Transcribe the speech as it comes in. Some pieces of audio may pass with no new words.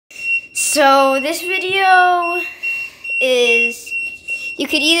So this video is, you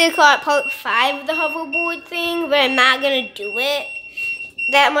could either call it part 5 of the hoverboard thing, but I'm not going to do it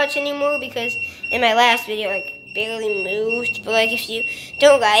that much anymore because in my last video, barely moved. But, if you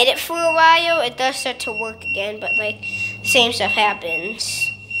don't ride it for a while, it does start to work again, but, same stuff happens.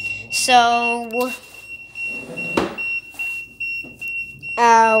 So,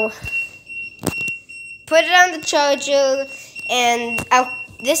 I'll put it on the charger, and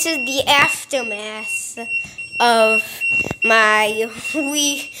this is the aftermath of my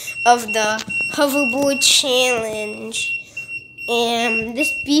week of the hoverboard challenge. And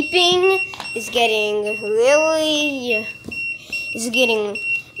this beeping is getting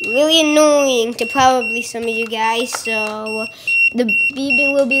really annoying to probably some of you guys. So the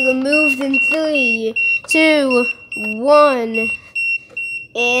beeping will be removed in 3, 2, 1.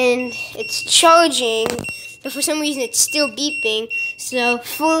 And it's charging, but for some reason it's still beeping. So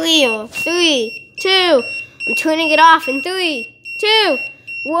for real, 3, 2, I'm turning it off in 3, 2,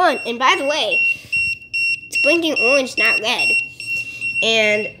 1. And by the way, it's blinking orange, not red.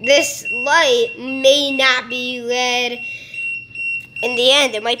 And this light may not be red. In the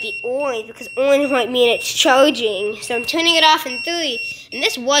end, it might be orange because orange might mean it's charging. So I'm turning it off in 3, and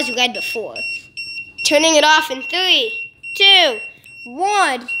this was red before. Turning it off in 3, 2,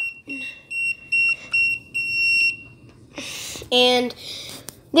 1. And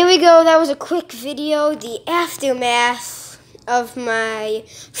there we go. That was a quick video. The aftermath of my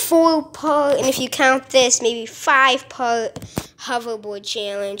 4-part, and if you count this, maybe 5-part hoverboard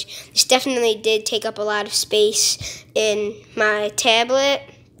challenge. This definitely did take up a lot of space in my tablet,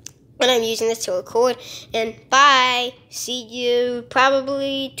 and I'm using this to record. And bye. See you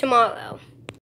probably tomorrow.